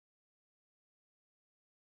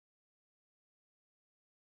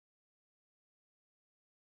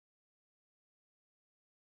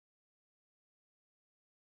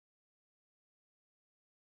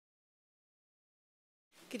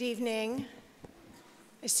Good evening.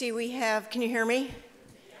 I see we have, can you hear me?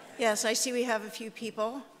 Yes, I see we have a few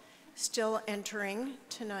people still entering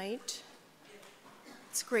tonight.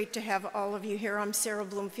 It's great to have all of you here. I'm Sarah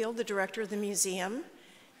Bloomfield, the director of the museum,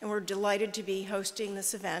 and we're delighted to be hosting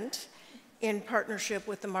this event in partnership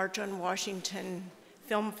with the March on Washington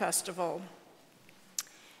Film Festival.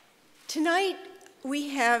 Tonight,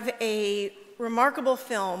 we have a remarkable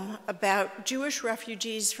film about Jewish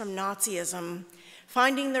refugees from Nazism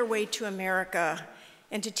finding their way to America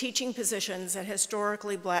and to teaching positions at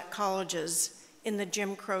historically black colleges in the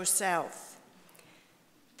Jim Crow South.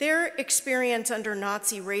 Their experience under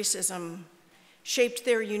Nazi racism shaped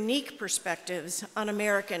their unique perspectives on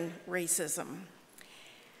American racism.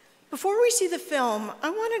 Before we see the film,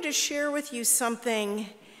 I wanted to share with you something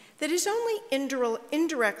that is only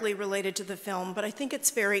indirectly related to the film, but I think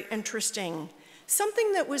it's very interesting.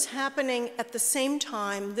 Something that was happening at the same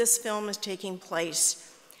time this film is taking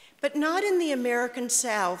place, but not in the American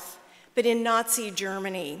South, but in Nazi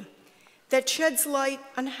Germany, that sheds light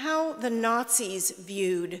on how the Nazis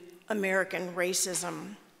viewed American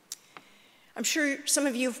racism. I'm sure some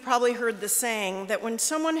of you have probably heard the saying that when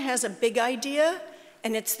someone has a big idea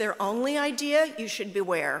and it's their only idea, you should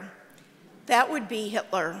beware. That would be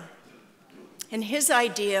Hitler. And his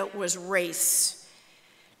idea was race.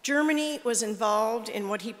 Germany was involved in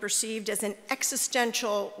what he perceived as an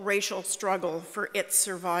existential racial struggle for its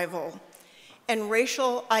survival. And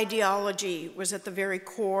racial ideology was at the very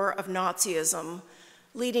core of Nazism,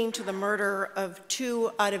 leading to the murder of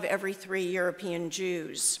 2 out of every 3 European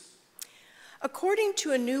Jews. According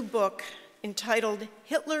to a new book entitled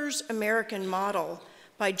Hitler's American Model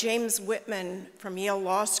by James Whitman from Yale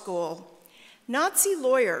Law School, Nazi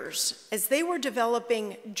lawyers, as they were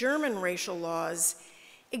developing German racial laws,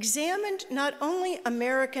 examined not only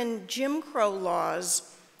American Jim Crow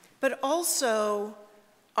laws, but also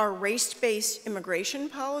our race-based immigration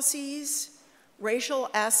policies, racial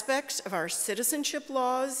aspects of our citizenship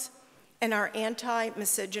laws, and our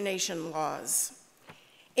anti-miscegenation laws.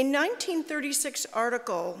 A 1936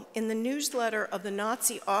 article in the newsletter of the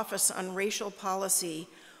Nazi Office on Racial Policy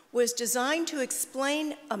was designed to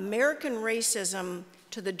explain American racism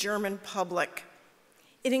to the German public.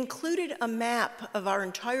 It included a map of our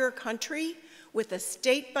entire country with a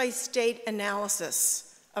state-by-state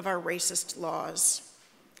analysis of our racist laws.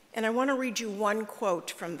 And I want to read you one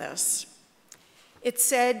quote from this. It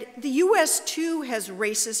said, "The US too has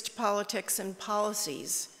racist politics and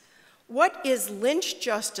policies. What is lynch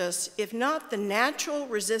justice if not the natural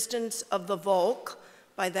resistance of the Volk,"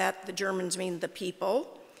 by that the Germans mean the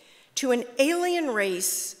people, "to an alien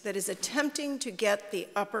race that is attempting to get the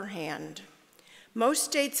upper hand? Most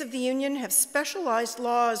states of the Union have specialized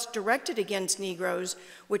laws directed against Negroes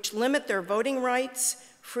which limit their voting rights,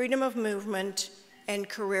 freedom of movement, and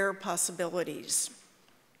career possibilities."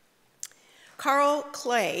 Karl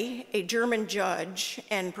Clay, a German judge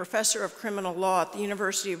and professor of criminal law at the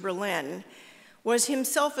University of Berlin, was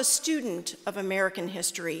himself a student of American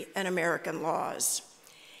history and American laws.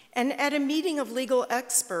 And at a meeting of legal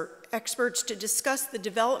experts to discuss the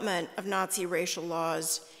development of Nazi racial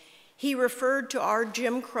laws, he referred to our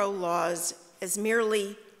Jim Crow laws as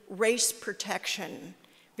merely race protection,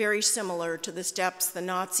 very similar to the steps the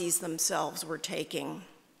Nazis themselves were taking.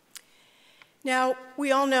 Now,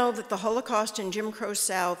 we all know that the Holocaust and Jim Crow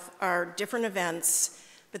South are different events,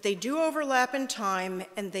 but they do overlap in time,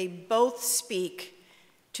 and they both speak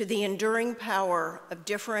to the enduring power of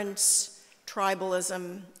difference,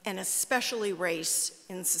 tribalism, and especially race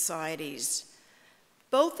in societies.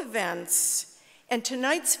 Both events, and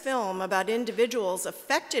tonight's film about individuals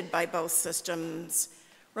affected by both systems,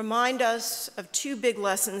 remind us of 2 big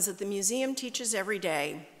lessons that the museum teaches every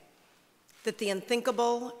day: that the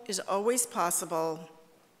unthinkable is always possible,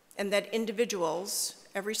 and that individuals,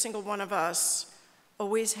 every single one of us,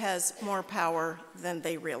 always has more power than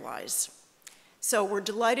they realize. So we're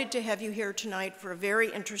delighted to have you here tonight for a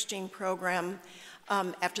very interesting program.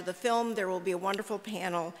 After the film, there will be a wonderful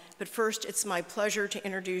panel, but first it's my pleasure to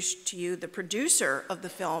introduce to you the producer of the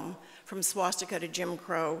film, From Swastika to Jim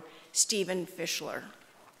Crow, Stephen Fischler.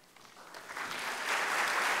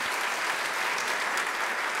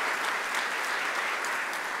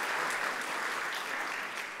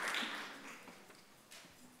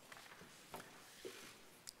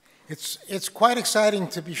 It's quite exciting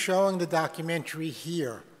to be showing the documentary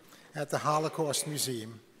here at the Holocaust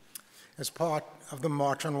Museum as part of the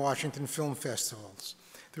March on Washington Film Festivals.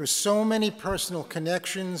 There are so many personal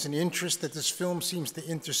connections and interests that this film seems to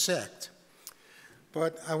intersect.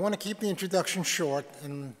 But I want to keep the introduction short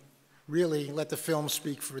and really let the film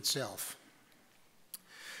speak for itself.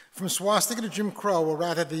 From Swastika to Jim Crow, or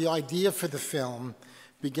rather the idea for the film,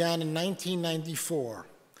 began in 1994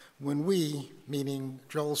 when we, meaning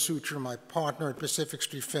Joel Sucher, my partner at Pacific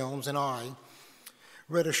Street Films, and I,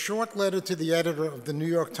 read a short letter to the editor of the New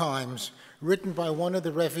York Times written by one of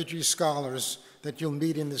the refugee scholars that you'll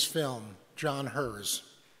meet in this film, John Herz.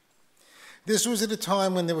 This was at a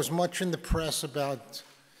time when there was much in the press about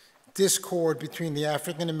discord between the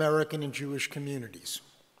African American and Jewish communities.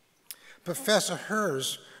 Professor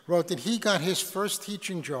Herz wrote that he got his first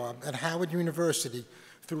teaching job at Howard University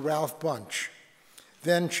through Ralph Bunch,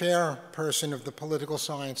 then chairperson of the political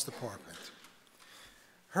science department.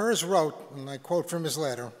 Herz wrote, and I quote from his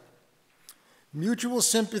letter, "Mutual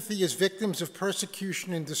sympathy as victims of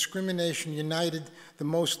persecution and discrimination united the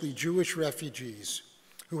mostly Jewish refugees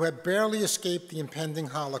who had barely escaped the impending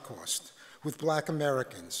Holocaust with Black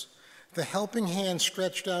Americans. The helping hand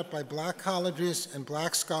stretched out by Black colleges and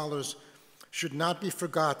Black scholars should not be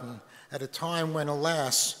forgotten at a time when,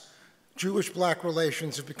 alas, Jewish-Black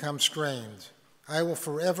relations have become strained. I will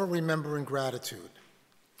forever remember in gratitude."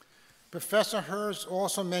 Professor Herz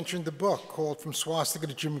also mentioned the book called From Swastika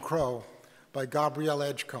to Jim Crow by Gabrielle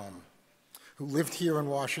Edgecombe, who lived here in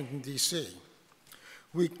Washington, D.C.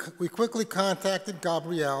 We quickly contacted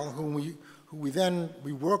Gabrielle, whom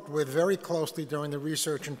we worked with very closely during the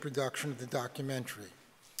research and production of the documentary.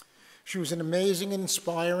 She was an amazing and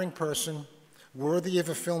inspiring person, worthy of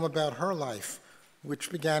a film about her life,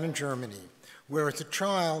 which began in Germany, where as a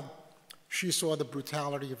child, she saw the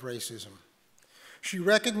brutality of racism. She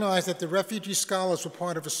recognized that the refugee scholars were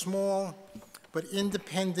part of a small but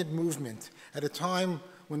independent movement at a time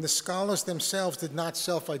when the scholars themselves did not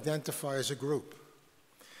self-identify as a group.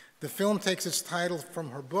 The film takes its title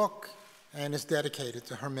from her book and is dedicated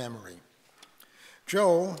to her memory.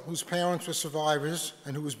 Joel, whose parents were survivors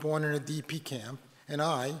and who was born in a DP camp, and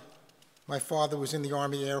I, my father was in the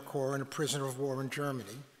Army Air Corps and a prisoner of war in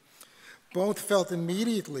Germany, both felt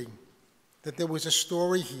immediately that there was a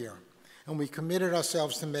story here, and we committed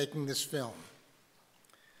ourselves to making this film.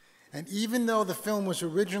 And even though the film was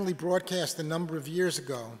originally broadcast a number of years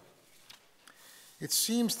ago, it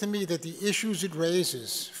seems to me that the issues it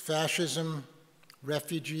raises, fascism,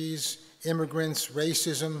 refugees, immigrants,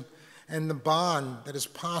 racism, and the bond that is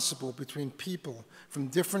possible between people from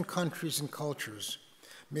different countries and cultures,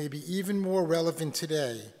 may be even more relevant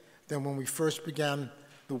today than when we first began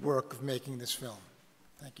the work of making this film.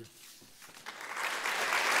 Thank you.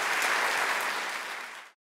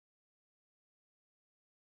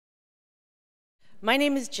 My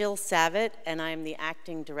name is Jill Savitt, and I am the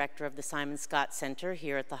acting director of the Simon-Skjodt Center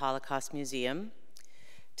here at the Holocaust Museum.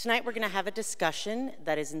 Tonight we're going to have a discussion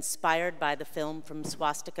that is inspired by the film From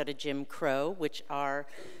Swastika to Jim Crow, which our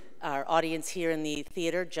audience here in the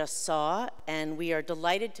theater just saw, and we are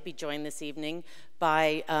delighted to be joined this evening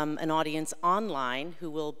by an audience online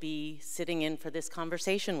who will be sitting in for this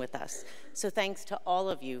conversation with us. So thanks to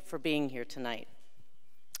all of you for being here tonight.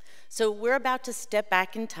 So we're about to step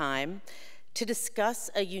back in time to discuss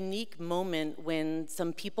a unique moment when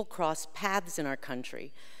some people crossed paths in our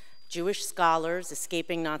country. Jewish scholars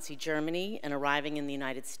escaping Nazi Germany and arriving in the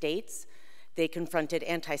United States. They confronted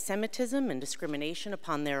anti-Semitism and discrimination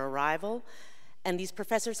upon their arrival, and these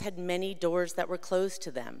professors had many doors that were closed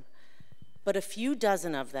to them. But a few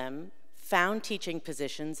dozen of them found teaching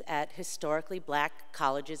positions at historically Black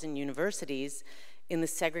colleges and universities in the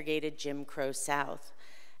segregated Jim Crow South.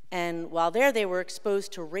 And while there, they were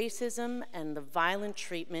exposed to racism and the violent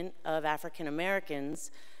treatment of African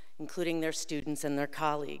Americans, including their students and their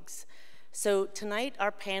colleagues. So tonight,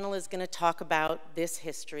 our panel is going to talk about this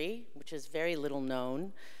history, which is very little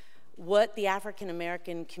known, what the African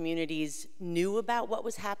American communities knew about what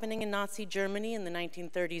was happening in Nazi Germany in the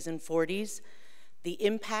 1930s and 40s, the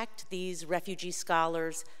impact these refugee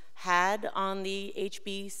scholars had on the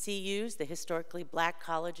HBCUs, the historically Black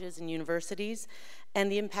colleges and universities, and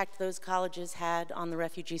the impact those colleges had on the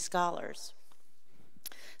refugee scholars.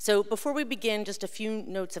 So before we begin, just a few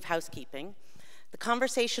notes of housekeeping. The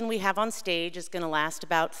conversation we have on stage is going to last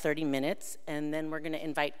about 30 minutes, and then we're going to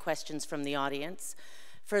invite questions from the audience.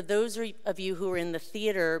 For those of you who are in the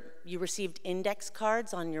theater, you received index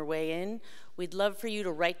cards on your way in. We'd love for you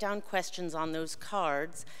to write down questions on those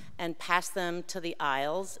cards and pass them to the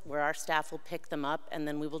aisles, where our staff will pick them up, and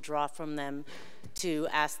then we will draw from them to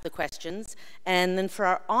ask the questions. And then for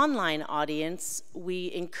our online audience,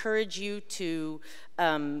 we encourage you to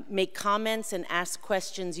make comments and ask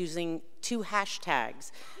questions using 2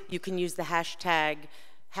 hashtags. You can use the hashtag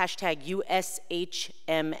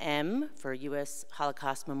USHMM for U.S.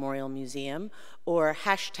 Holocaust Memorial Museum, or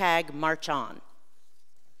hashtag March On.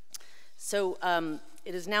 So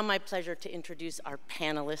It is now my pleasure to introduce our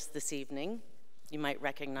panelists this evening. You might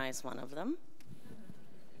recognize one of them.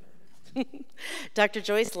 Dr.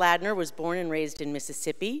 Joyce Ladner was born and raised in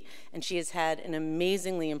Mississippi, and she has had an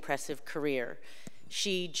amazingly impressive career.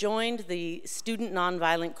 She joined the Student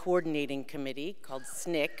Nonviolent Coordinating Committee, called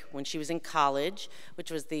SNCC, when she was in college, which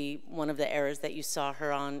was one of the eras that you saw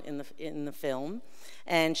her on in the film.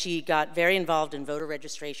 And she got very involved in voter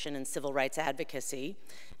registration and civil rights advocacy.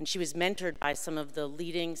 And she was mentored by some of the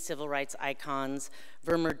leading civil rights icons,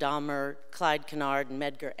 Vermer Dahmer, Clyde Kennard, and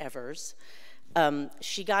Medgar Evers.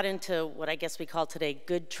 She got into what I guess we call today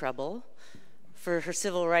good trouble for her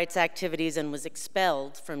civil rights activities and was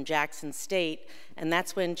expelled from Jackson State. And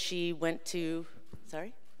that's when she went to,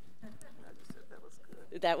 sorry?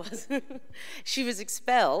 That was, she was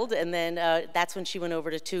expelled, and then that's when she went over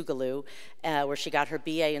to Tougaloo, where she got her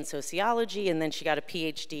BA in sociology, and then she got a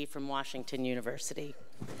PhD from Washington University.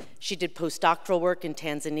 She did postdoctoral work in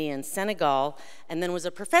Tanzania and Senegal, and then was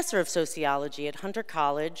a professor of sociology at Hunter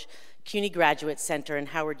College, CUNY Graduate Center, and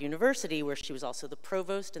Howard University, where she was also the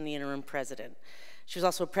provost and the interim president. She was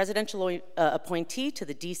also a presidential appointee to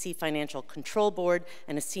the DC Financial Control Board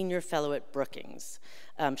and a senior fellow at Brookings.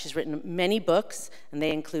 She's written many books, and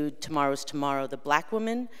they include Tomorrow's Tomorrow, The Black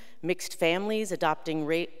Woman, Mixed Families,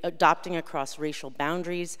 Adopting Across Racial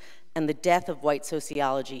Boundaries, and The Death of White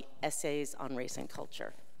Sociology, Essays on Race and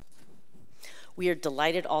Culture. We are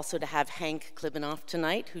delighted also to have Hank Klibanoff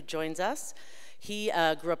tonight, who joins us. He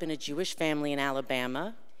grew up in a Jewish family in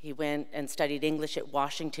Alabama. He went and studied English at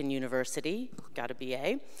Washington University, got a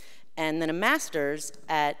BA, and then a master's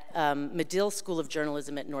at Medill School of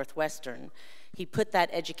Journalism at Northwestern. He put that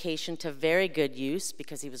education to very good use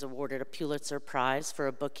because he was awarded a Pulitzer Prize for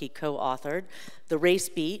a book he co-authored, The Race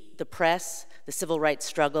Beat, The Press, The Civil Rights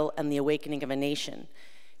Struggle, and the Awakening of a Nation.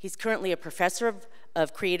 He's currently a professor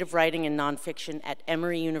of creative writing and nonfiction at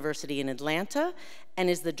Emory University in Atlanta and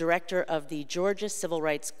is the director of the Georgia Civil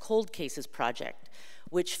Rights Cold Cases Project,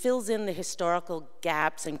 which fills in the historical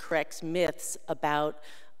gaps and corrects myths about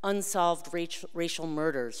unsolved racial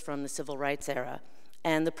murders from the civil rights era.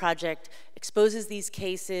 And the project exposes these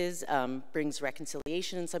cases, brings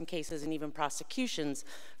reconciliation in some cases, and even prosecutions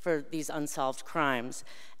for these unsolved crimes.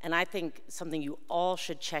 And I think something you all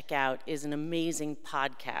should check out is an amazing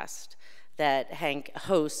podcast that Hank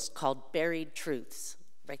hosts called Buried Truths.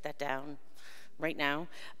 Write that down right now.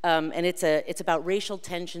 And it's about racial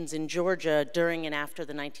tensions in Georgia during and after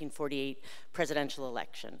the 1948 presidential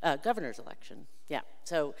election, governor's election. Yeah,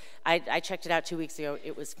 so I checked it out 2 weeks ago.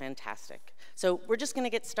 It was fantastic. So we're just gonna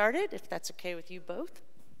get started, if that's okay with you both.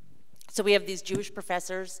 So we have these Jewish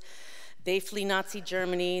professors. They flee Nazi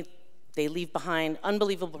Germany. They leave behind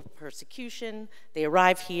unbelievable persecution. They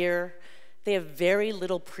arrive here. They have very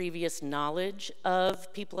little previous knowledge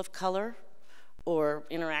of people of color or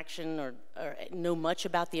interaction or know much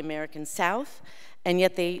about the American South, and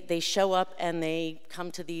yet they show up and they come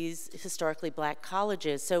to these historically black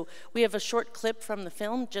colleges. So we have a short clip from the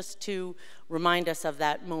film just to remind us of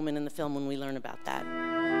that moment in the film when we learn about that.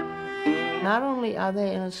 Not only are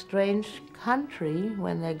they in a strange country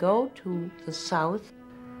when they go to the South,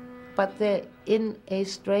 but they're in a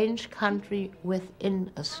strange country within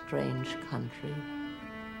a strange country.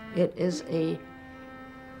 It is a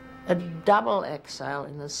double exile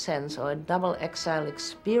in a sense, or a double exile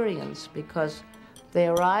experience, because they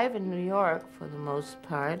arrive in New York for the most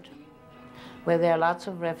part, where there are lots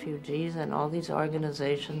of refugees and all these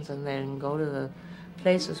organizations, and they can go to the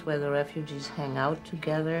places where the refugees hang out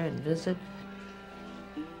together and visit.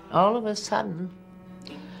 All of a sudden,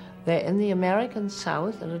 they're in the American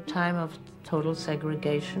South at a time of total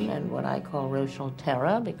segregation and what I call racial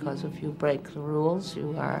terror, because if you break the rules,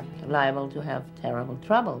 you are liable to have terrible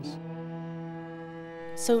troubles.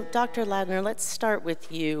 So, Dr. Ladner, let's start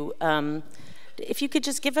with you. If you could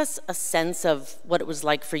just give us a sense of what it was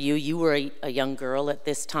like for you. You were a young girl at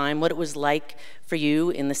this time, what it was like for you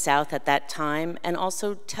in the South at that time, and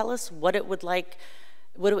also tell us what it would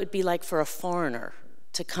be like for a foreigner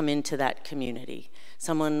to come into that community.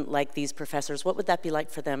 Someone like these professors, what would that be like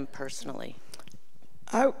for them personally?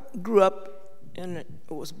 I grew up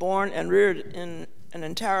was born and reared in an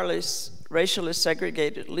entirely racially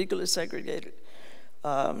segregated, legally segregated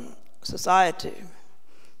society.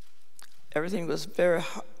 Everything was very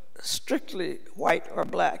strictly white or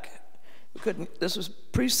black. This was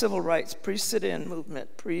pre-civil rights, pre-sit-in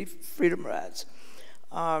movement, pre-freedom rides.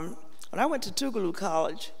 When I went to Tougaloo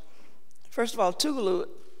College, first of all, Tougaloo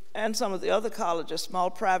and some of the other colleges, small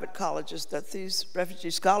private colleges that these refugee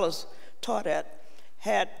scholars taught at,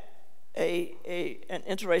 had an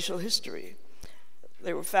interracial history.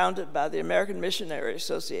 They were founded by the American Missionary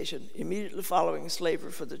Association immediately following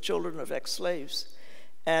slavery for the children of ex-slaves.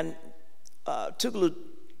 And Tougaloo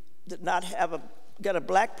did not get a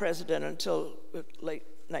black president until the late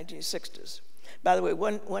 1960s. By the way,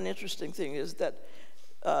 one interesting thing is that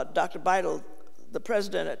Dr. Beidel, the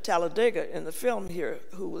president at Talladega in the film here,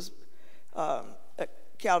 who was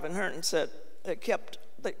Calvin Herndon, said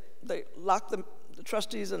they locked the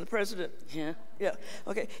trustees and the president. Yeah. Yeah.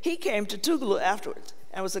 Okay. He came to Tougaloo afterwards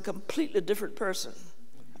and was a completely different person.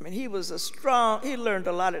 I mean, he learned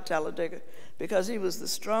a lot at Talladega because he was the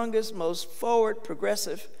strongest, most forward,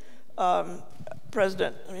 progressive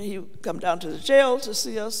president. I mean, he would come down to the jail to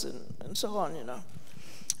see us and so on, you know.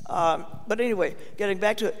 But anyway, getting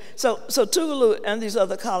back to it. So Tougaloo and these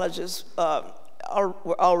other colleges were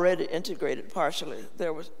already integrated partially.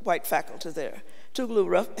 There was white faculty there.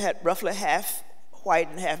 Tougaloo had roughly half white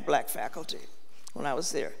and half black faculty when I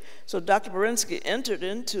was there. So Dr. Borinsky entered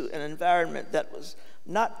into an environment that was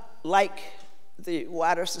not like the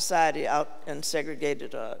wider society out in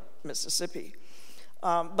segregated Mississippi.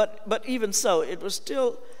 But even so, it was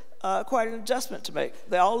still quite an adjustment to make.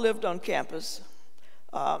 They all lived on campus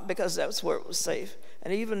because that's where it was safe.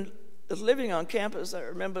 And even living on campus, I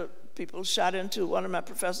remember people shot into one of my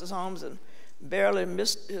professors' homes and barely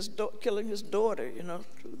missed killing his daughter, you know,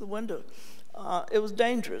 through the window. It was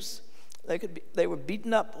dangerous. They were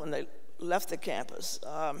beaten up when they left the campus,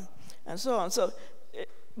 and so on. So,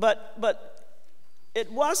 but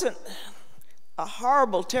it wasn't a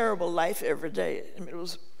horrible, terrible life every day. I mean, it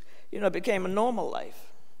was, you know, it became a normal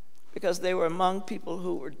life because they were among people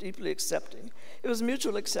who were deeply accepting. It was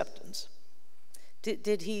mutual acceptance. Would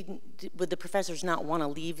the professors not want to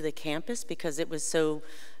leave the campus because it was so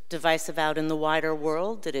divisive out in the wider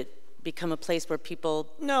world? Did it become a place where people?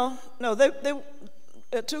 No, they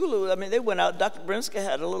at Tougaloo, I mean, they went out. Dr. Borinsky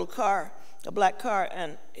had a little car, a black car,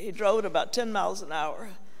 and he drove at about 10 miles an hour.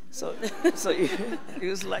 So he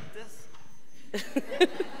was like this.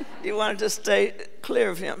 You wanted to stay clear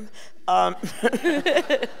of him.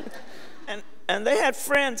 And they had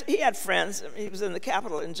friends. He had friends. I mean, he was in the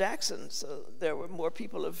Capitol in Jackson, so there were more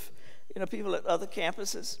people people at other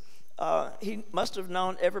campuses. He must have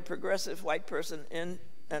known every progressive white person and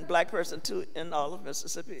black person too in all of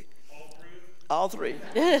Mississippi. All three.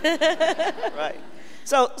 Right.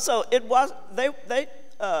 So it was.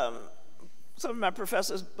 Some of my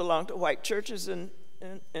professors belonged to white churches in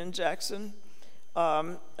Jackson.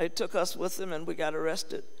 They took us with them, and we got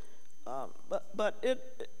arrested. But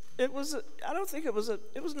it was. I don't think it was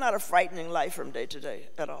not a frightening life from day to day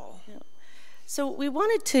at all. Yeah. So we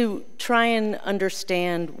wanted to try and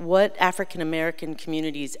understand what African American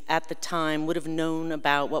communities at the time would have known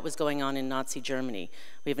about what was going on in Nazi Germany.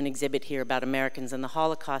 We have an exhibit here about Americans and the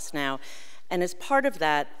Holocaust now. And as part of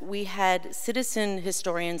that, we had citizen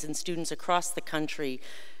historians and students across the country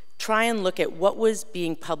try and look at what was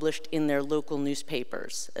being published in their local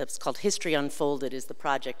newspapers. It's called History Unfolded is the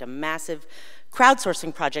project, a massive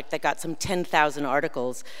crowdsourcing project that got some 10,000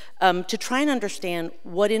 articles to try and understand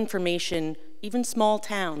what information even small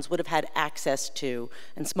towns would have had access to,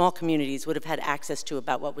 and small communities would have had access to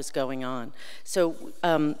about what was going on. So,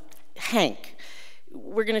 Hank,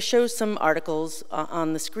 we're going to show some articles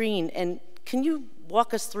on the screen, and can you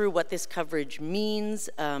walk us through what this coverage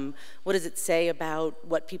means? What does it say about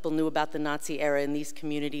what people knew about the Nazi era in these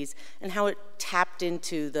communities, and how it tapped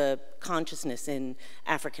into the consciousness in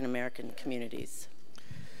African American communities?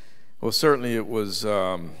 Well, certainly it was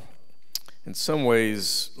in some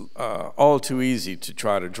ways all too easy to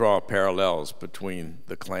try to draw parallels between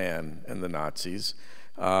the Klan and the Nazis.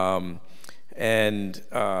 And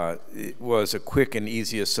it was a quick and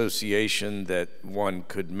easy association that one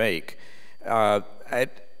could make.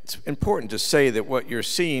 It's important to say that what you're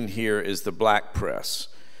seeing here is the black press.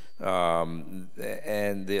 And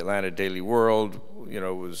the Atlanta Daily World, you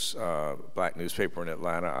know, was a black newspaper in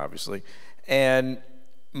Atlanta, obviously. And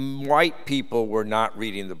white people were not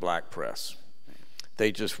reading the black press.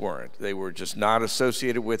 They just weren't. They were just not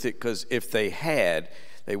associated with it, because if they had,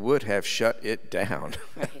 they would have shut it down.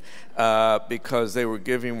 Right. Because they were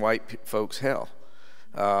giving white folks hell.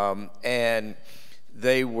 And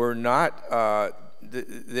they were not,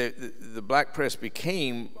 the black press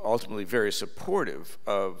became ultimately very supportive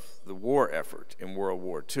of the war effort in World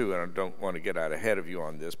War II, and I don't want to get out ahead of you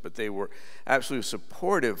on this, but they were absolutely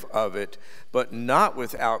supportive of it, but not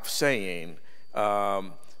without saying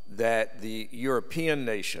that the European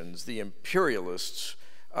nations, the imperialists,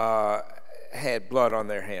 had blood on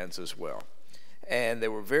their hands as well. And they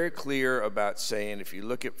were very clear about saying, if you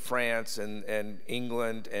look at France and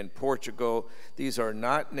England and Portugal, these are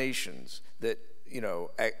not nations that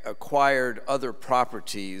acquired other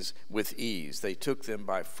properties with ease. They took them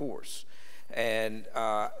by force. And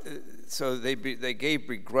so they gave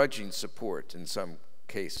begrudging support in some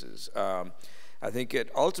cases. I think it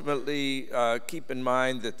ultimately, keep in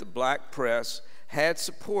mind that the black press had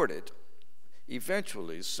supported,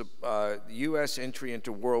 eventually, U.S. entry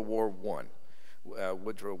into World War I.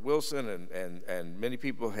 Woodrow Wilson and many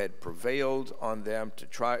people had prevailed on them to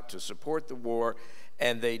try to support the war,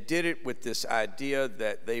 and they did it with this idea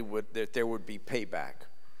that there would be payback,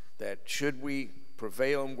 that should we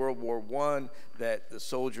prevail in World War I, that the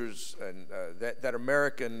soldiers and that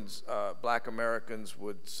Americans, black Americans,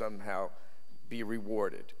 would somehow be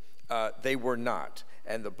rewarded. They were not,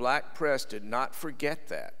 and the black press did not forget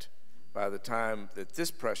that by the time that this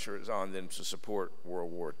pressure is on them to support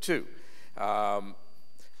World War II.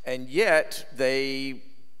 And yet they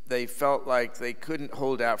felt like they couldn't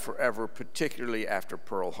hold out forever, particularly after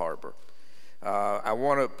Pearl Harbor. I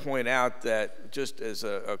want to point out that just as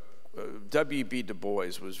W.B. Du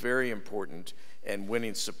Bois was very important in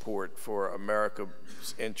winning support for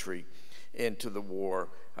America's entry into the war,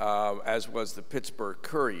 as was the Pittsburgh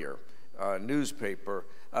Courier newspaper.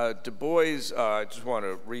 Du Bois, I just want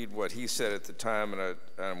to read what he said at the time, and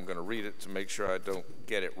I'm going to read it to make sure I don't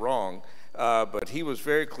get it wrong. But he was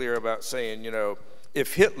very clear about saying,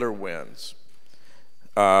 if Hitler wins,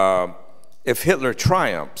 if Hitler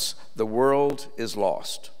triumphs, the world is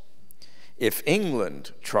lost. If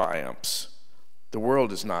England triumphs, the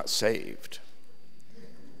world is not saved.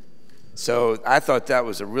 So I thought that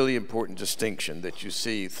was a really important distinction that you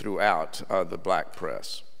see throughout the black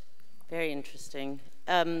press. Very interesting.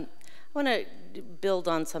 I want to build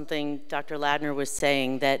on something Dr. Ladner was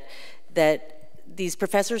saying, that these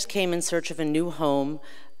professors came in search of a new home,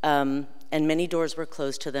 and many doors were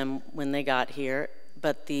closed to them when they got here,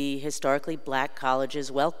 but the historically black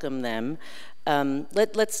colleges welcomed them.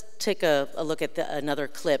 Let's take a look at another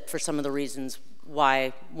clip for some of the reasons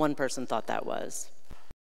why one person thought that was.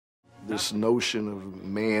 This notion of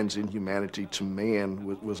man's inhumanity to man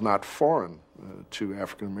was not foreign to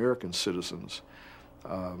African American citizens.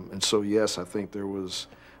 And so, yes, I think there was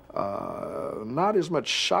not as much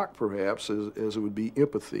shock, perhaps, as it would be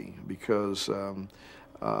empathy, because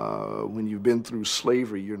when you've been through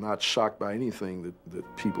slavery, you're not shocked by anything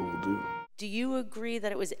that people will do. Do you agree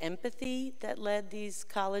that it was empathy that led these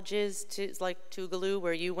colleges to, like Tougaloo,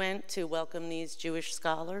 where you went, to welcome these Jewish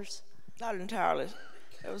scholars? Not entirely.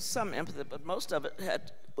 There was some empathy, but most of it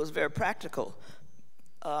was very practical.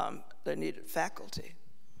 They needed faculty.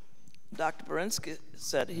 Dr. Berinsky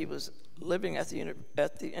said he was living at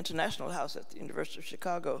the International House at the University of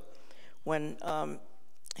Chicago when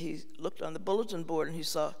he looked on the bulletin board and he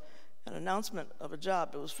saw an announcement of a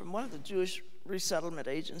job. It was from one of the Jewish resettlement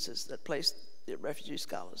agencies that placed the refugee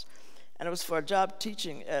scholars. And it was for a job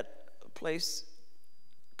teaching at a place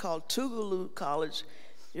called Tougaloo College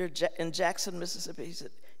in Jackson, Mississippi. He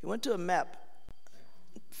said he went to a map,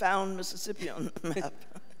 found Mississippi on the map,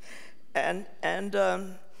 and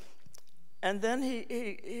then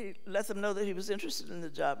he let them know that he was interested in the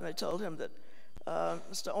job, and they told him that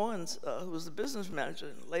Mr. Owens, who was the business manager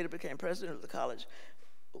and later became president of the college,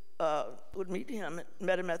 would meet him.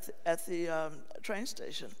 Met him at the train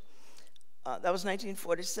station. That was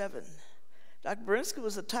 1947. Dr. Berinsky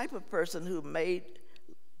was the type of person who made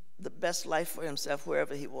the best life for himself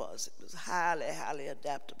wherever he was. He was highly, highly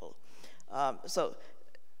adaptable. So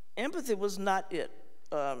empathy was not it.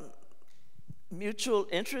 Mutual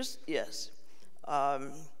interest, yes.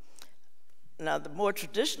 Now, the more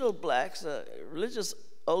traditional blacks, religious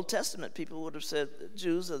Old Testament people would have said that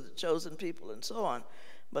Jews are the chosen people and so on.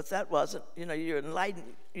 But that wasn't, you're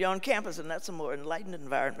enlightened. You're on campus, and that's a more enlightened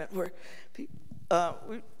environment where people,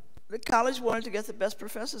 the college wanted to get the best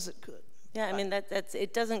professors it could. Yeah, I mean,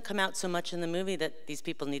 it doesn't come out so much in the movie that these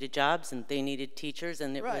people needed jobs and they needed teachers,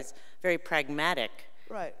 and it was very pragmatic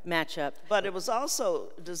matchup. But it was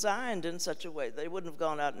also designed in such a way they wouldn't have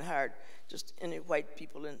gone out and hired just any white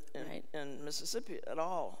people in Mississippi at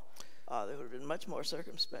all. They would have been much more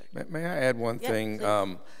circumspect. May I add one thing?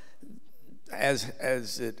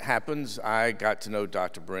 As it happens, I got to know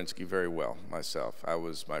Dr. Berinsky very well myself.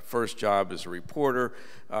 My first job as a reporter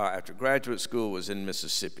after graduate school was in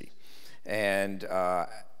Mississippi. And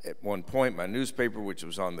at one point, my newspaper, which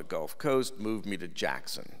was on the Gulf Coast, moved me to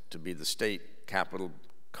Jackson to be the state capital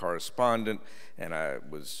correspondent, and I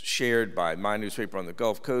was shared by my newspaper on the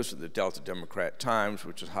Gulf Coast with the Delta Democrat-Times,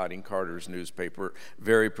 which is Harding Carter's newspaper,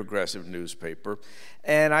 very progressive newspaper.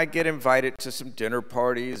 And I get invited to some dinner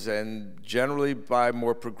parties, and generally by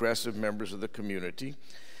more progressive members of the community.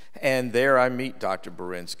 And there I meet Dr.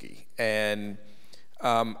 Berinsky. And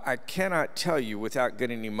I cannot tell you without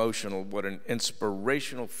getting emotional what an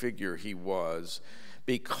inspirational figure he was,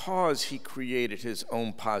 because he created his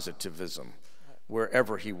own positivism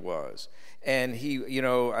wherever he was. And he, you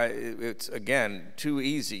know, it's again too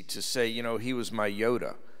easy to say, you know, he was my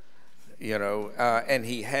Yoda, you know, and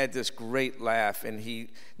he had this great laugh, and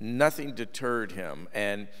nothing deterred him,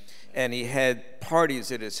 and he had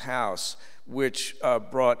parties at his house which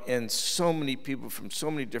brought in so many people from so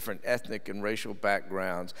many different ethnic and racial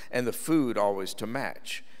backgrounds, and the food always to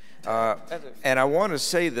match. And I want to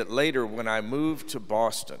say that later, when I moved to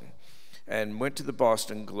Boston and went to the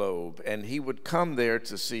Boston Globe, and he would come there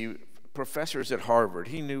to see professors at Harvard.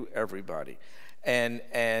 He knew everybody. And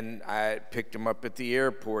I picked him up at the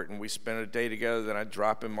airport, and we spent a day together. Then I'd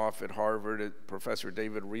drop him off at Harvard at Professor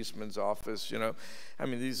David Reisman's office, you know. I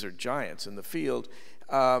mean, these are giants in the field.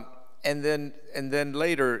 And then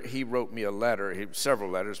later he wrote me a letter, several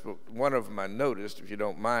letters, but one of them I noticed, if you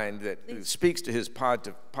don't mind, that speaks to his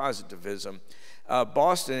positivism.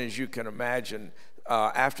 Boston, as you can imagine,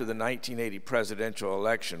 after the 1980 presidential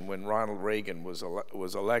election, when Ronald Reagan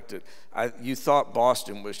was elected, you thought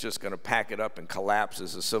Boston was just going to pack it up and collapse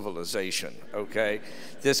as a civilization, okay?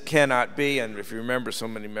 This cannot be, and if you remember, so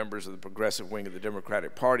many members of the progressive wing of the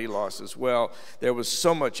Democratic Party lost as well. There was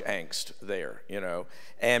so much angst there, you know,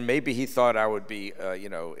 and maybe he thought I would be, you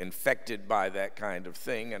know, infected by that kind of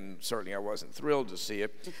thing, and certainly I wasn't thrilled to see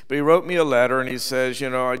it. But he wrote me a letter, and he says, you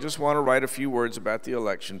know, I just want to write a few words about the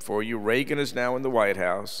election for you. Reagan is now in the White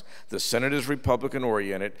House. The Senate is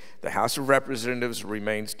Republican-oriented. The House of Representatives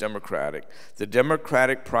remains Democratic. The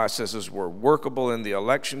democratic processes were workable in the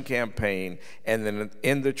election campaign and then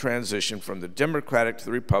in the transition from the Democratic to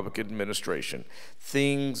the Republican administration.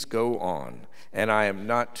 Things go on, and I am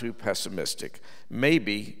not too pessimistic,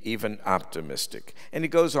 maybe even optimistic. And he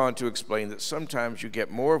goes on to explain that sometimes you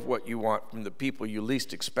get more of what you want from the people you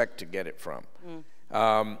least expect to get it from.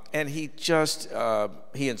 And he just,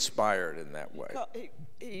 he inspired in that way.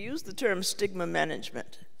 He used the term stigma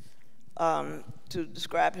management to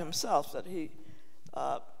describe himself, that he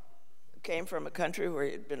came from a country where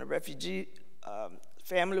he had been a refugee,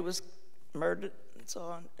 family was murdered and so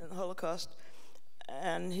on in the Holocaust,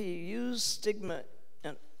 and he used stigma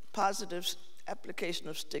and positive application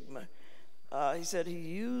of stigma. He said he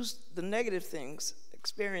used the negative things,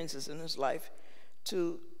 experiences in his life,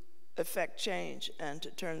 to affect change and to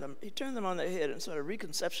he turned them on their head and sort of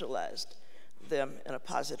reconceptualized them in a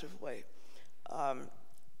positive way.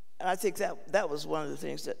 And I think that was one of the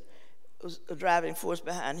things that was a driving force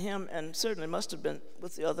behind him, and certainly must have been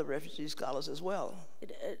with the other refugee scholars as well.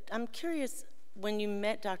 I'm curious, when you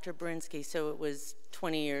met Dr. Berinsky, so it was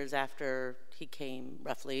 20 years after he came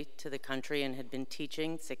roughly to the country and had been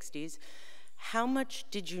teaching, 60s, how much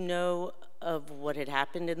did you know of what had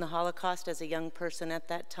happened in the Holocaust as a young person at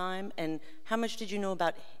that time, and how much did you know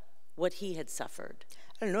about what he had suffered?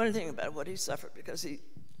 I didn't know anything about what he suffered, because he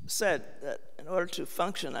said that in order to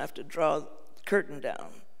function, I have to draw the curtain down.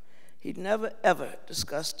 He'd never, ever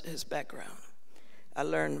discussed his background. I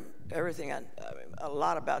learned everything, a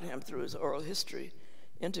lot about him through his oral history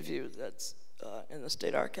interview that's in the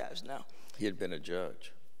state archives now. He had been a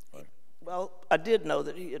judge. Right? Well, I did know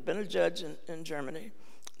that he had been a judge in Germany,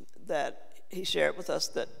 that he shared with us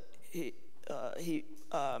that he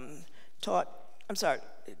taught, I'm sorry,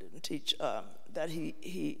 he didn't teach, that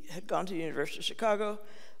he had gone to the University of Chicago,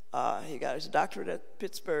 he got his doctorate at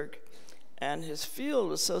Pittsburgh, and his field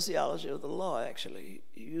was sociology of the law, actually.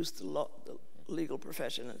 He used the legal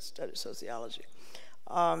profession and studied sociology.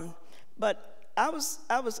 But I was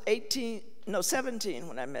 17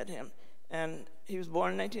 when I met him, and he was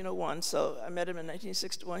born in 1901, so I met him in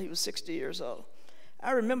 1961. He was 60 years old.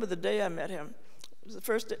 I remember the day I met him. It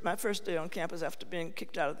was my first day on campus after being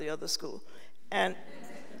kicked out of the other school. And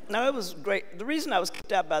now it was great. The reason I was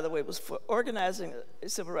kicked out, by the way, was for organizing a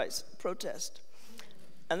civil rights protest.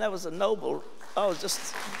 And that was a noble,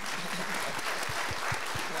 just,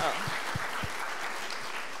 no.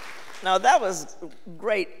 Now that was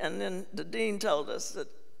great, and then the dean told us that,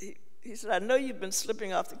 he said, I know you've been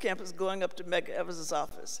slipping off the campus going up to Medgar Evers'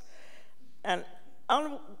 office. And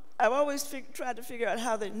I've always tried to figure out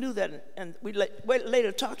how they knew that, and we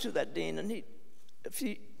later talked to that dean, and a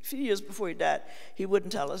few years before he died, he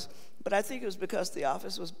wouldn't tell us, but I think it was because the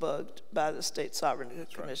office was bugged by the State Sovereignty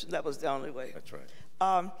Commission. Right. That was the only way. That's right.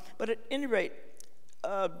 But at any rate,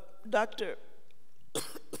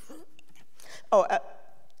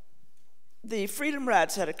 the freedom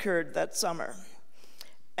rides had occurred that summer,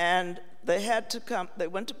 and they had to come. They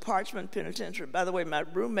went to Parchment Penitentiary. By the way, my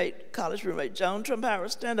roommate, college roommate, Joan Trumpauer,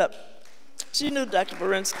 stand up. She knew Dr.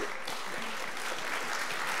 Berinsky.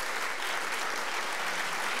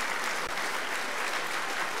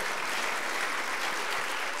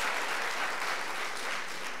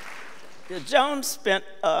 Jones spent,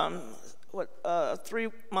 3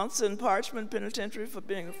 months in Parchman Penitentiary for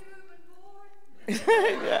being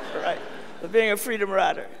yeah, right, for being a freedom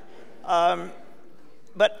rider.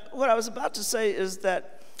 But what I was about to say is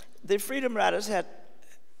that the freedom riders had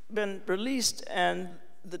been released, and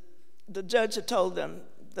the judge had told them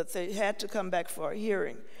that they had to come back for a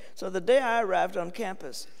hearing. So the day I arrived on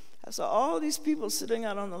campus, I saw all these people sitting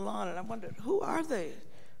out on the lawn, and I wondered, who are they?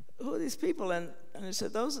 Who are these people? And he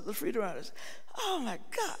said, those are the freedom riders. Oh my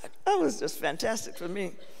God, that was just fantastic for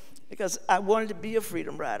me, because I wanted to be a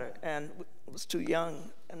freedom rider and was too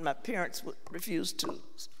young, and my parents refused to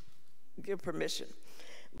give permission.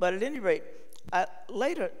 But at any rate,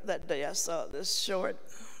 later that day I saw this short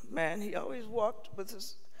man. He always walked with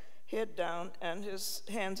his head down and his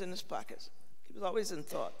hands in his pockets. He was always in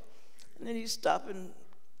thought. And then he'd stop and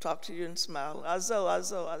talk to you and smile. Azo,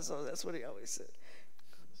 azo, azo. That's what he always said.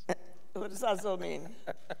 What does azo mean?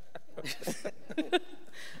 I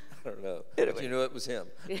don't know. Anyway. But you knew it was him.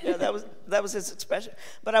 Yeah, that was his expression.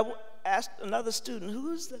 But I asked another student,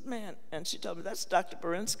 who is that man? And she told me, that's Dr.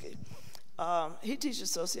 Borinsky. He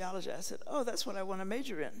teaches sociology. I said, oh, that's what I want to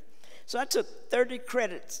major in. So I took 30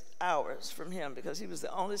 hours from him because he was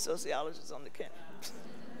the only sociologist on the campus.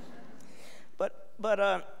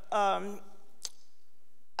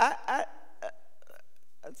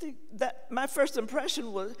 I think that my first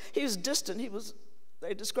impression was he was distant.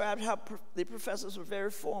 They described how the professors were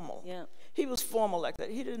very formal. Yeah. He was formal like that.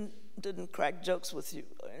 He didn't crack jokes with you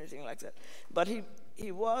or anything like that. But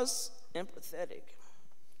he was empathetic.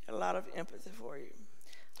 A lot of empathy for you.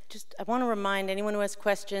 I want to remind anyone who has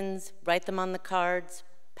questions, write them on the cards,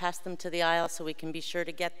 pass them to the aisle so we can be sure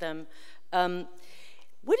to get them.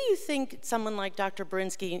 What do you think someone like Dr.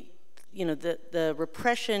 Borinsky, you know, the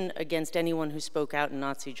repression against anyone who spoke out in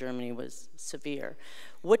Nazi Germany was severe.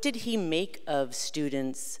 What did he make of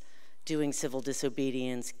students doing civil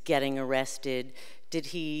disobedience, getting arrested? Did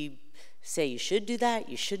he say you should do that,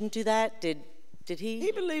 you shouldn't do that? Did he?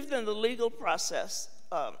 He believed in the legal process.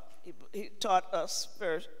 He taught us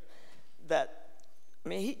first that, I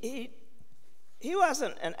mean, he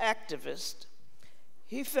wasn't an activist.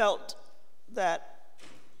 He felt that,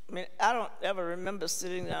 I mean, I don't ever remember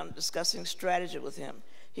sitting down discussing strategy with him.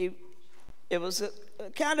 It was a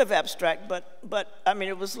kind of abstract, but I mean,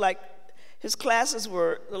 it was like his classes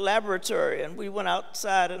were the laboratory, and we went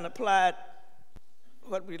outside and applied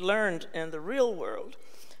what we learned in the real world.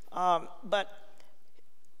 But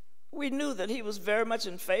we knew that he was very much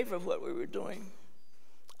in favor of what we were doing.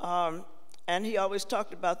 And he always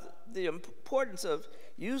talked about the importance of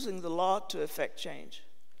using the law to effect change.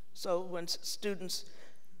 So when students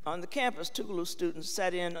on the campus, Tougaloo students,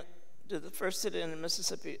 sat in to the first sit-in in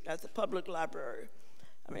Mississippi at the public library,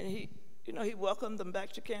 I mean, he welcomed them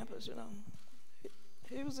back to campus, you know.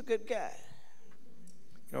 He was a good guy.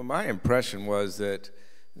 You know, my impression was that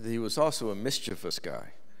he was also a mischievous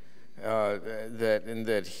guy.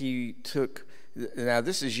 That he took, now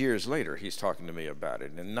this is years later he's talking to me about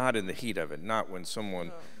it, and not in the heat of it, not when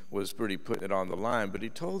someone was pretty putting it on the line, but he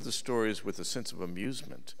told the stories with a sense of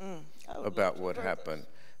amusement about what happened.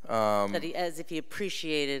 As if he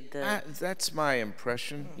appreciated the... That's my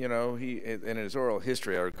impression. You know, in his oral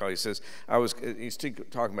history, I recall, he says, he's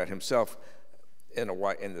talking about himself in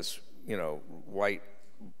this, you know, white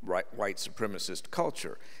supremacist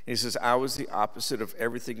culture. He says, I was the opposite of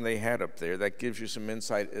everything they had up there. That gives you some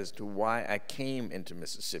insight as to why I came into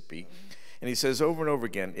Mississippi. And he says over and over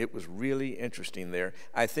again, it was really interesting there.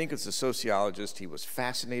 I think as a sociologist, he was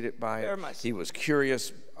fascinated by it. He was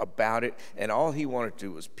curious about it, and all he wanted to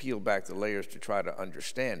do was peel back the layers to try to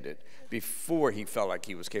understand it before he felt like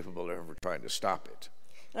he was capable of ever trying to stop it.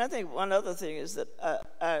 And I think one other thing is that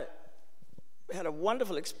I had a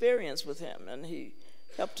wonderful experience with him, and he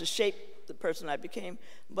helped to shape the person I became.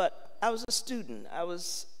 But I was a student. I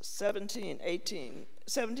was 17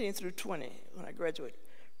 through 20 when I graduated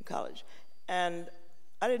from college. And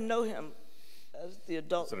I didn't know him as the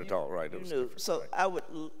adult. As an adult, right. You knew. So I would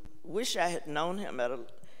wish I had known him at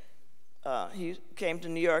he came to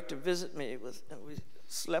New York to visit me, and we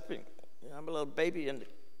slept, I'm a little baby in the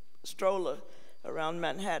stroller around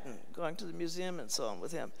Manhattan, going to the museum and so on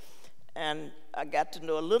with him. And I got to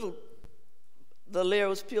know a little. The layer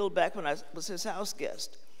was peeled back when I was his house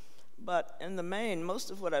guest. But in the main,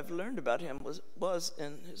 most of what I've learned about him was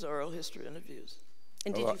in his oral history interviews.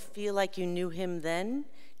 And did you feel like you knew him then,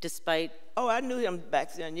 despite... Oh, I knew him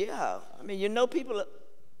back then, yeah. I mean, you know people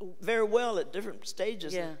very well at different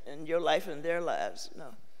stages in your life and their lives. No,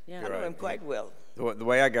 yeah. I know him quite well. The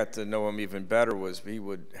way I got to know him even better was he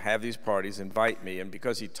would have these parties, invite me, and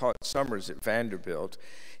because he taught summers at Vanderbilt,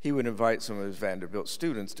 he would invite some of his Vanderbilt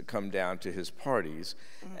students to come down to his parties,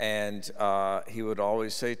 and he would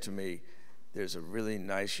always say to me, "There's a really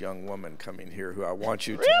nice young woman coming here who I want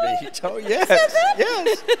you to meet." Oh, yes,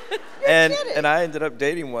 yes. And I ended up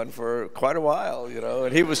dating one for quite a while, you know,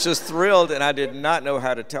 and he was just thrilled, and I did not know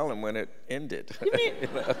how to tell him when it ended. You mean you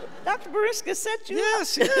know? Dr. Boriska set you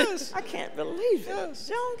Yes, up? yes. I can't believe it. Yes.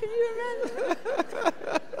 Joan, can you imagine?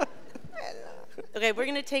 Okay, we're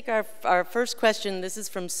going to take our first question. This is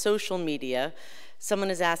from social media. Someone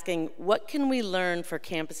is asking, what can we learn for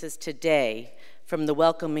campuses today from the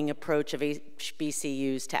welcoming approach of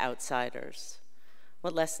HBCUs to outsiders?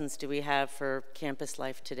 What lessons do we have for campus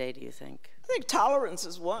life today, do you think? I think tolerance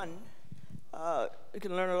is one. We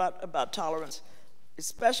can learn a lot about tolerance,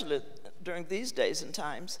 especially during these days and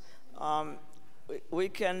times. We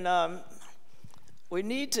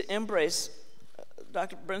need to embrace,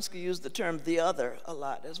 Dr. Brinsky used the term the other a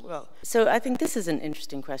lot as well. So I think this is an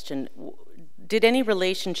interesting question. Did any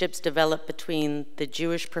relationships develop between the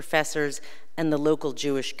Jewish professors and the local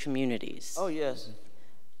Jewish communities? Oh, yes.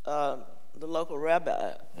 The local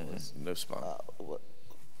rabbi was, Nussbaum. what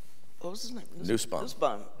was his name? Nussbaum.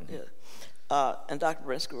 Nussbaum, yeah. And Dr.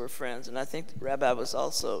 Brinsky were friends, and I think the rabbi was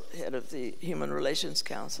also head of the Human Relations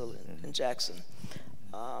Council in Jackson.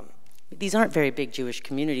 These aren't very big Jewish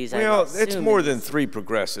communities, Well, it's more than 3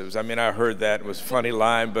 progressives. I mean, I heard that, it was a funny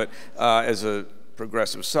line, but as a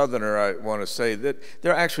progressive Southerner, I want to say that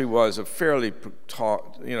there actually was a fairly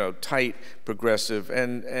tight progressive,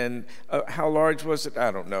 and how large was it?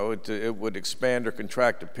 I don't know. It would expand or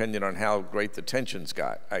contract depending on how great the tensions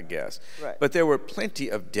got, I guess. Right. But there were plenty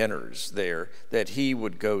of dinners there that he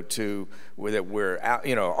would go to where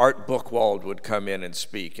Art Buchwald would come in and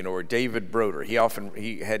speak, or David Broder. He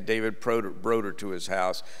had David Broder to his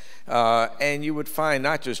house. And you would find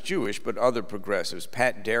not just Jewish, but other progressives.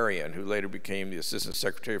 Pat Darien, who later became the Assistant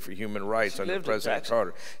Secretary for Human Rights under President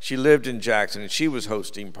Carter. She lived in Jackson, and she was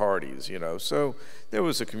hosting parties, so there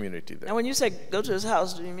was a community there. And when you say go to his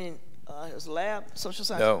house, do you mean his lab, social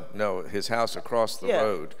science? No, his house across the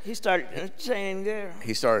road. He started entertaining there.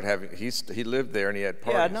 He started having, he lived there, and he had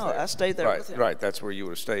parties Yeah, I know, there. I stayed there with him. Right, that's where you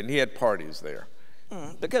would have stayed, and he had parties there.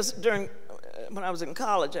 Because when I was in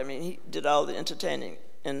college, I mean, he did all the entertaining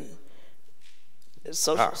in his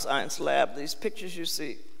social science lab. These pictures you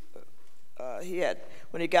see, he had,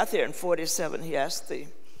 when he got there in '47, he asked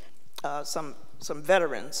some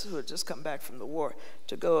veterans who had just come back from the war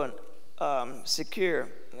to go and secure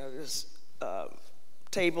this,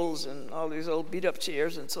 tables and all these old beat-up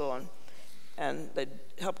chairs and so on. And they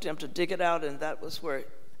helped him to dig it out, and that was where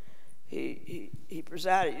he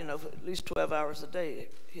presided, for at least 12 hours a day.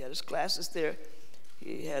 He had his classes there.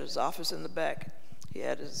 He had his office in the back. He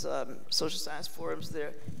had his social science forums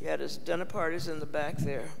there. He had his dinner parties in the back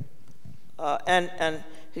there. And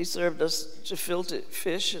he served us gefilte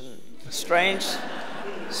fish and strange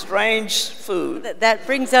food. That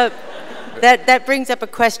brings up a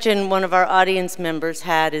question one of our audience members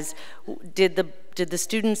had: is did the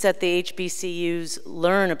students at the HBCUs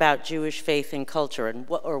learn about Jewish faith and culture, and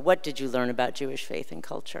what did you learn about Jewish faith and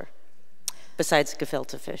culture besides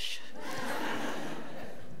gefilte fish?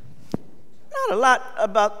 Not a lot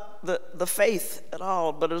about the faith at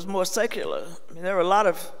all, but it was more secular. I mean, there were a lot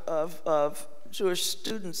of Jewish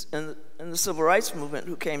students in the civil rights movement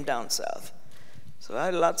who came down south. So I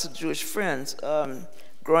had lots of Jewish friends.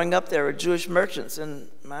 Growing up, there were Jewish merchants in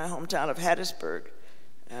my hometown of Hattiesburg,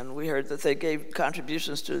 and we heard that they gave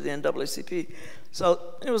contributions to the NAACP. So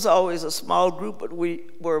it was always a small group, but we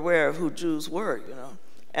were aware of who Jews were,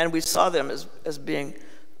 and we saw them as being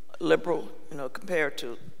liberal, compared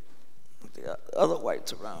to the other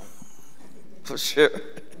whites around, for sure.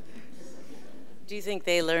 Do you think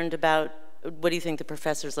they learned about, what do you think the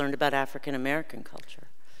professors learned about African American culture?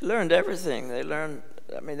 Learned everything. They learned,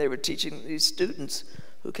 they were teaching these students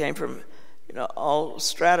who came from, all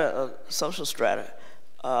strata, social strata,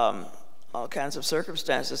 all kinds of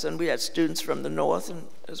circumstances. And we had students from the north and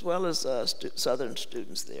as well as southern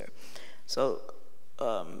students there. So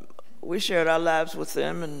we shared our lives with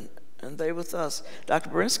them and they with us. Dr.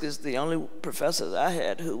 Brinsky is the only professor that I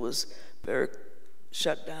had who was very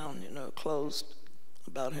shut down, closed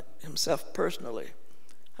about himself personally.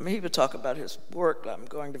 I mean, he would talk about his work, I'm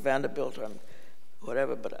going to Vanderbilt or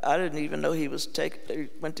whatever, but I didn't even know he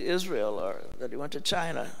went to Israel or that he went to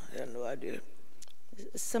China. I had no idea.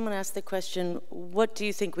 Someone asked the question, what do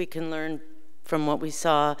you think we can learn from what we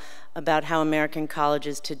saw about how American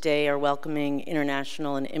colleges today are welcoming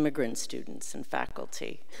international and immigrant students and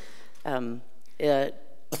faculty?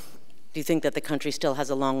 Do you think that the country still has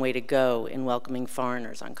a long way to go in welcoming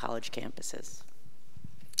foreigners on college campuses?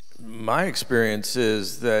 My experience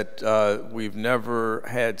is that we've never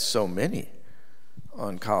had so many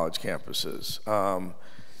on college campuses.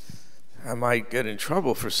 I might get in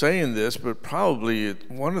trouble for saying this, but probably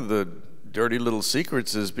one of the dirty little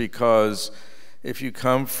secrets is because if you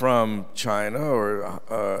come from China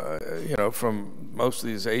or from most of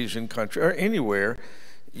these Asian countries or anywhere,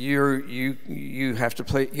 you have to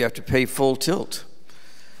pay full tilt.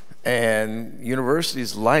 And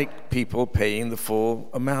universities like people paying the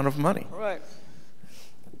full amount of money. Right.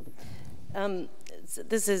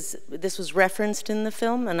 This was referenced in the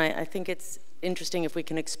film, and I think it's interesting if we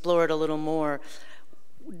can explore it a little more.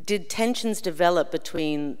 Did tensions develop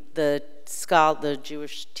between the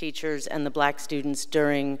Jewish teachers and the black students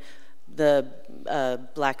during the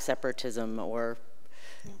black separatism, or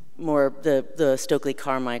more the Stokely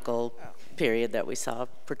Carmichael period that we saw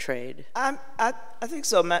portrayed? I think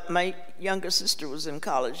so. My younger sister was in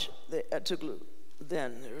college at Tougaloo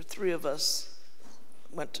then. There were 3 of us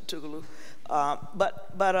went to Tougaloo.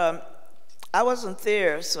 But I wasn't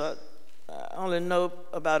there, so I only know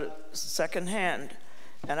about it secondhand.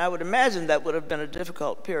 And I would imagine that would have been a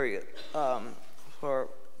difficult period for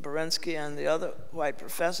Berensky and the other white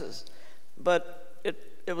professors. But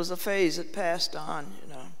it was a phase. It passed on,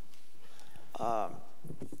 you know.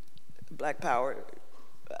 Black power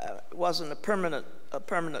wasn't a permanent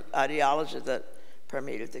ideology that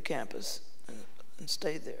permeated the campus and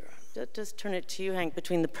stayed there. Just turn it to you, Hank.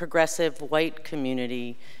 Between the progressive white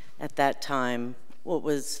community at that time, what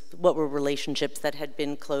were relationships that had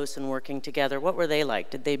been close and working together? What were they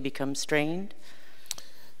like? Did they become strained?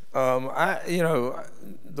 The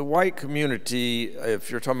white community,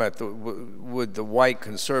 if you're talking about would the white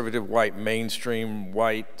conservative, white mainstream,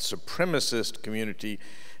 white supremacist community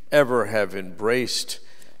ever have embraced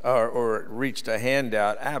or reached a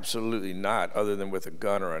handout? Absolutely not, other than with a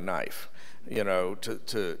gun or a knife, you know,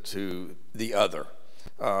 to the other,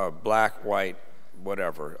 black, white,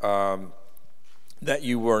 whatever. That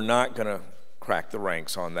you were not going to crack the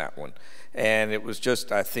ranks on that one. And it was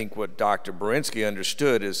just, I think, what Dr. Berensky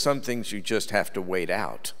understood is some things you just have to wait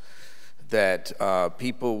out, that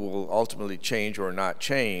people will ultimately change or not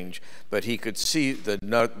change, but he could see the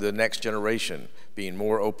next generation being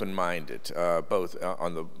more open-minded, both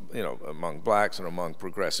on the, among blacks and among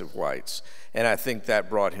progressive whites. And I think that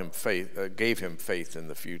brought him faith, gave him faith in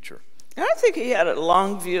the future. And I think he had a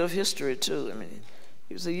long view of history, too. I mean,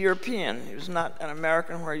 he was a European. He was not an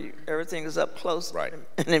American where everything is up close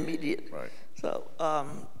and immediate. Right. So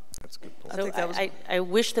that's a good point. I think that was I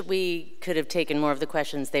wish that we could have taken more of the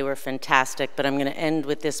questions. They were fantastic, but I'm going to end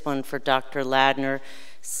with this one for Dr. Ladner.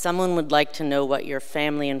 Someone would like to know what your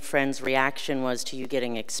family and friends' reaction was to you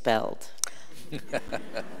getting expelled.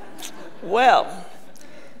 Well,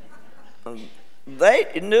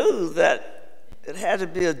 they knew that it had to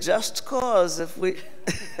be a just cause if we...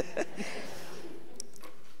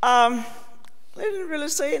 They didn't really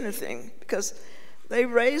say anything because they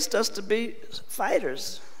raised us to be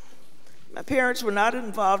fighters. My parents were not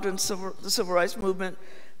involved in the civil rights movement,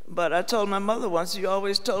 but I told my mother once, you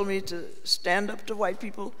always told me to stand up to white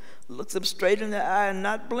people, look them straight in the eye and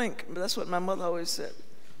not blink. But that's what my mother always said,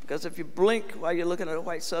 because if you blink while you're looking at a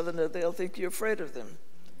white Southerner, they'll think you're afraid of them.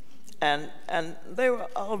 And they were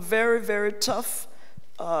all very, very tough,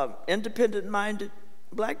 independent-minded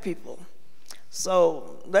black people.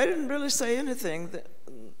 So they didn't really say anything.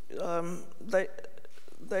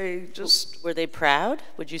 They just... Were they proud?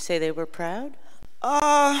 Would you say they were proud?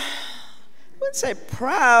 I wouldn't say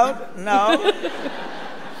proud, no.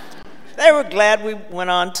 They were glad we went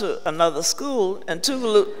on to another school, and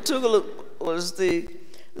Tougaloo was the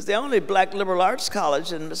only black liberal arts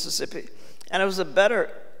college in Mississippi, and it was a better,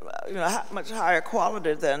 much higher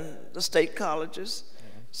quality than the state colleges.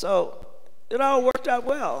 So it all worked out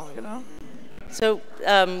well, So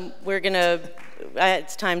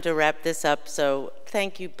it's time to wrap this up, so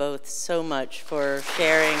thank you both so much for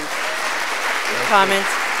sharing your comments.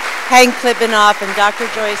 Hank Klibanoff and Dr.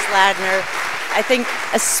 Joyce Ladner, I think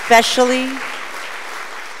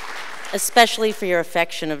especially for your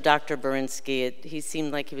affection of Dr. Berensky. He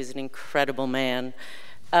seemed like he was an incredible man.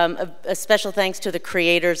 A special thanks to the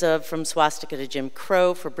creators of From Swastika to Jim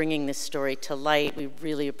Crow for bringing this story to light. We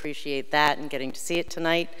really appreciate that and getting to see it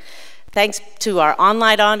tonight. Thanks to our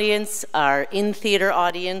online audience, our in-theater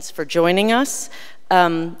audience for joining us.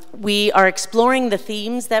 We are exploring the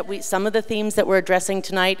themes some of the themes that we're addressing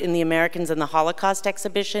tonight in the Americans and the Holocaust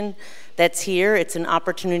exhibition that's here. It's an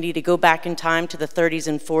opportunity to go back in time to the 30s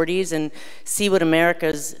and 40s and see what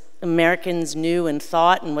Americans knew and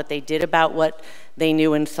thought and what they did about what they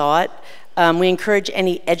knew and thought. We encourage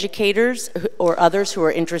any educators or others who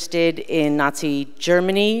are interested in Nazi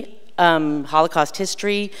Germany, Holocaust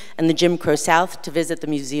history, and the Jim Crow South to visit the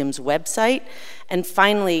museum's website. And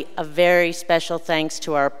finally, a very special thanks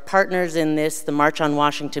to our partners in this, the March on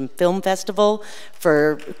Washington Film Festival,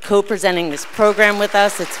 for co-presenting this program with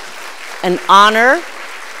us. It's an honor.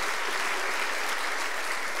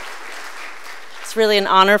 It's really an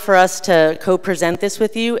honor for us to co-present this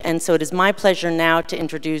with you, and so it is my pleasure now to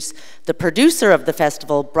introduce the producer of the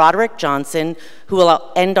festival, Broderick Johnson, who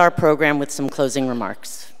will end our program with some closing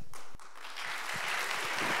remarks.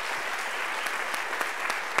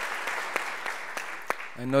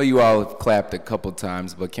 I know you all have clapped a couple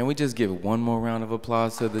times, but can we just give one more round of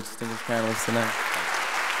applause to the distinguished panelists tonight?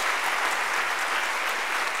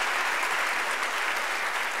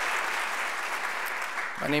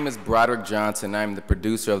 My name is Broderick Johnson. I'm the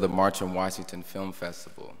producer of the March on Washington Film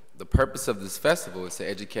Festival. The purpose of this festival is to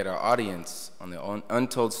educate our audience on the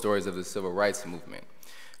untold stories of the civil rights movement.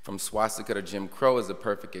 From Swastika to Jim Crow is a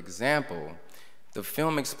perfect example. The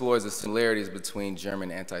film explores the similarities between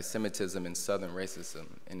German anti-Semitism and Southern racism,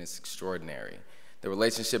 and it's extraordinary. The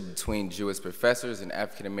relationship between Jewish professors and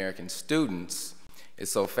African-American students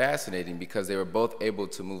is so fascinating because they were both able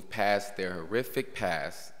to move past their horrific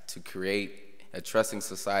past to create a trusting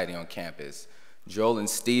society on campus. Joel and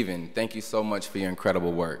Stephen, thank you so much for your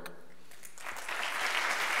incredible work.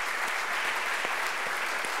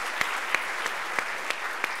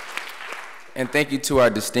 And thank you to our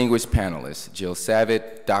distinguished panelists, Jill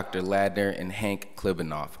Savitt, Dr. Ladner, and Hank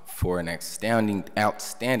Klibanoff, for an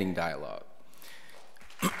outstanding dialogue.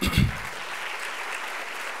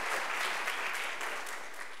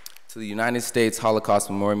 To the United States Holocaust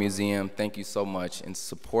Memorial Museum, thank you so much in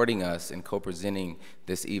supporting us and co-presenting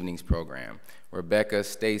this evening's program. Rebecca,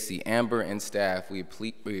 Stacy, Amber, and staff, we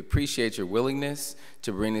appreciate your willingness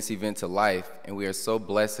to bring this event to life, and we are so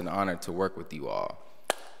blessed and honored to work with you all.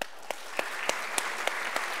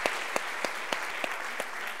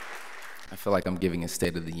 I feel like I'm giving a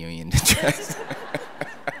State of the Union address.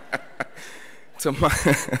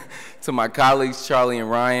 To my colleagues, Charlie and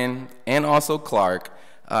Ryan, and also Clark,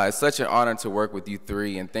 it's such an honor to work with you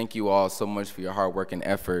three, and thank you all so much for your hard work and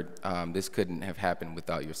effort. This couldn't have happened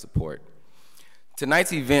without your support.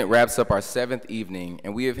 Tonight's event wraps up our 7th evening,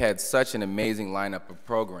 and we have had such an amazing lineup of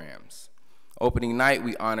programs. Opening night,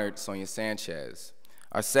 we honored Sonia Sanchez.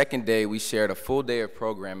 Our second day, we shared a full day of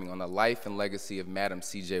programming on the life and legacy of Madam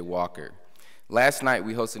C.J. Walker. Last night,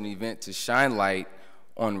 we hosted an event to shine light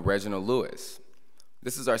on Reginald Lewis.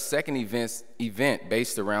 This is our second event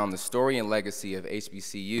based around the story and legacy of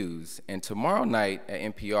HBCUs, and tomorrow night at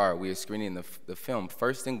NPR, we are screening the film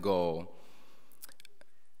First and Goal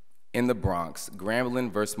in the Bronx,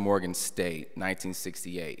 Grambling versus Morgan State,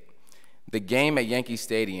 1968. The game at Yankee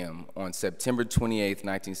Stadium on September 28,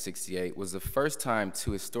 1968 was the first time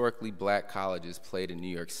 2 historically black colleges played in New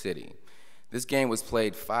York City. This game was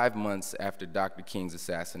played 5 months after Dr. King's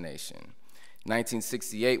assassination.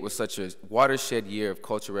 1968 was such a watershed year of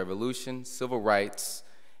cultural revolution, civil rights,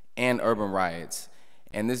 and urban riots,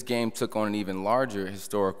 and this game took on an even larger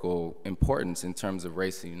historical importance in terms of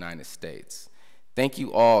race in the United States. Thank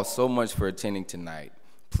you all so much for attending tonight.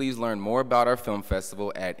 Please learn more about our film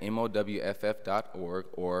festival at mowff.org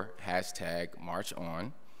or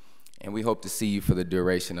 #MarchOn, and we hope to see you for the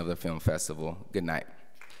duration of the film festival. Good night.